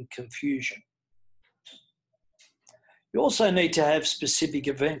creating confusion. You also need to have specific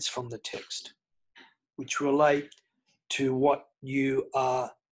events from the text which relate to what you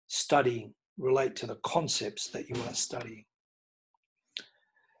are studying, relate to the concepts that you are studying.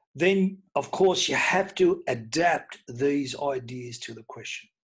 Then, of course, you have to adapt these ideas to the question.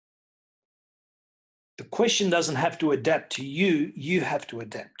 The question doesn't have to adapt to you, you have to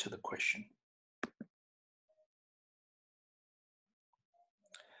adapt to the question.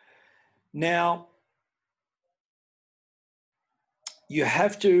 Now, you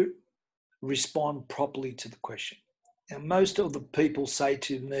have to respond properly to the question. Now, most of the people say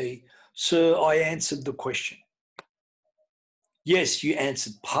to me, "Sir, I answered the question." Yes, you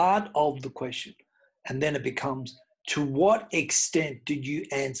answered part of the question, and then it becomes, to what extent did you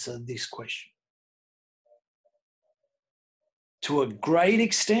answer this question? To a great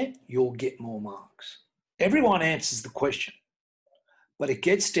extent, you'll get more marks. Everyone answers the question, but it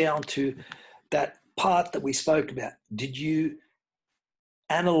gets down to that part that we spoke about. Did you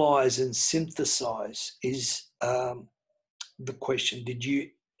analyze and synthesize the question? Did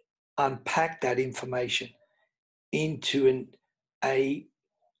you unpack that information into a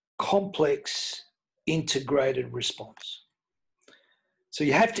complex, integrated response? So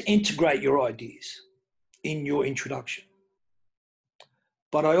you have to integrate your ideas in your introduction.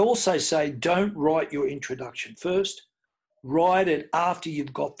 But I also say, don't write your introduction first. Write it after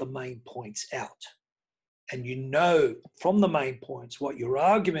you've got the main points out. And you know from the main points what your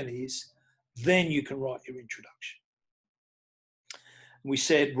argument is, then you can write your introduction. We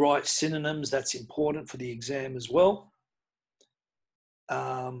said write synonyms. That's important for the exam as well,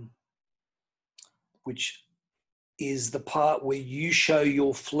 which is the part where you show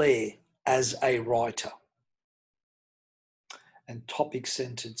your flair as a writer. And topic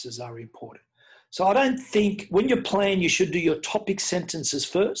sentences are important. So I don't think when you plan, you should do your topic sentences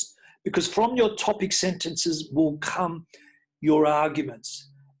first, because from your topic sentences will come your arguments,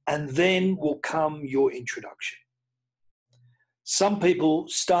 and then will come your introduction. Some people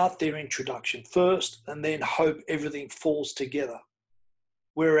start their introduction first and then hope everything falls together.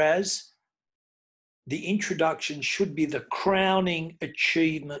 Whereas the introduction should be the crowning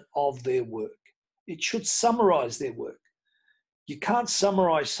achievement of their work. It should summarize their work. You can't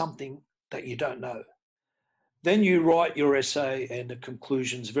summarize something that you don't know. Then you write your essay, and the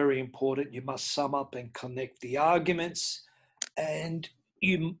conclusion is very important. You must sum up and connect the arguments, and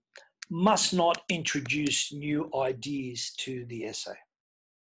you must not introduce new ideas to the essay.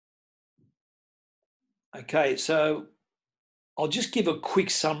 Okay, so I'll just give a quick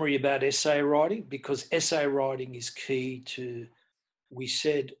summary about essay writing, because essay writing is key to, we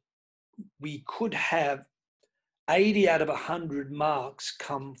said we could have 80 out of 100 marks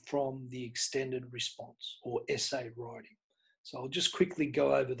come from the extended response or essay writing. So I'll just quickly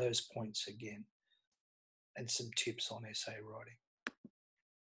go over those points again and some tips on essay writing.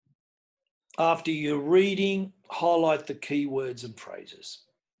 After you're reading, highlight the keywords and phrases.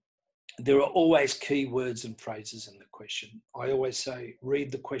 There are always keywords and phrases in the question. I always say,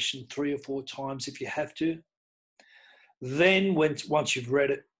 read the question 3 or 4 times if you have to. Then once you've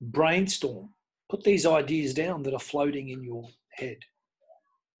read it, brainstorm. Put these ideas down that are floating in your head.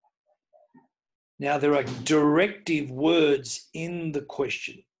 Now, there are directive words in the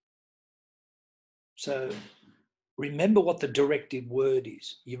question. So remember what the directive word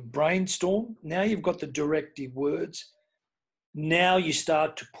is. You've brainstormed. Now you've got the directive words. Now you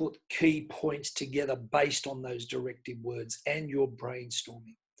start to put key points together based on those directive words and your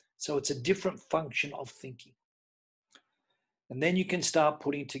brainstorming. So it's a different function of thinking. And then you can start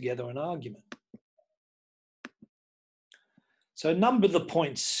putting together an argument. So number the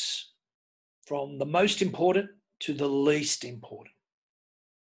points from the most important to the least important.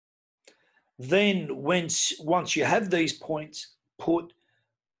 Then once you have these points, put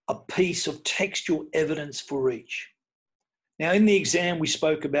a piece of textual evidence for each. Now in the exam, we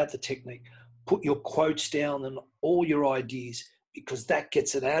spoke about the technique. Put your quotes down and all your ideas, because that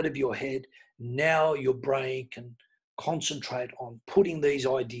gets it out of your head. Now your brain can concentrate on putting these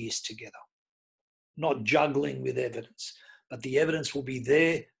ideas together, not juggling with evidence. But the evidence will be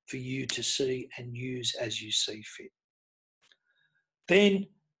there for you to see and use as you see fit. Then,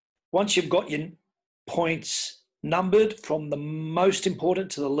 once you've got your points numbered from the most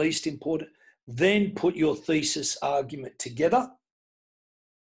important to the least important, then put your thesis argument together.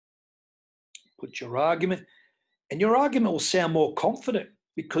 Put your argument, and your argument will sound more confident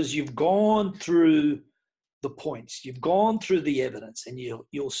because you've gone through the points, you've gone through the evidence, and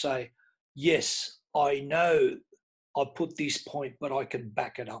you'll say, yes, I know I put this point, but I can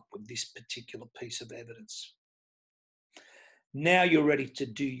back it up with this particular piece of evidence. Now you're ready to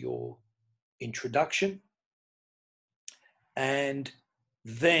do your introduction, and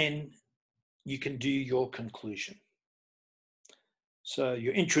then you can do your conclusion. So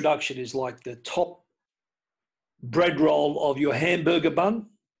your introduction is like the top bread roll of your hamburger bun,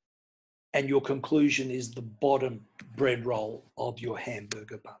 and your conclusion is the bottom bread roll of your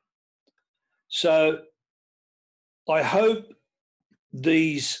hamburger bun. So I hope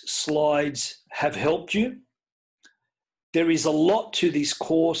these slides have helped you. There is a lot to this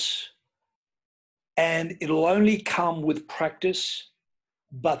course, and it'll only come with practice,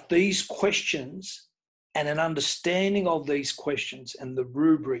 but these questions and an understanding of these questions and the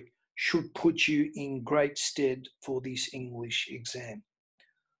rubric should put you in great stead for this English exam.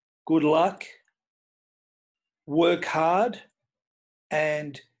 Good luck, work hard,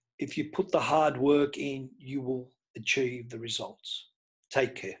 and if you put the hard work in, you will achieve the results.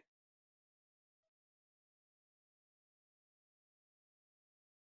 Take care.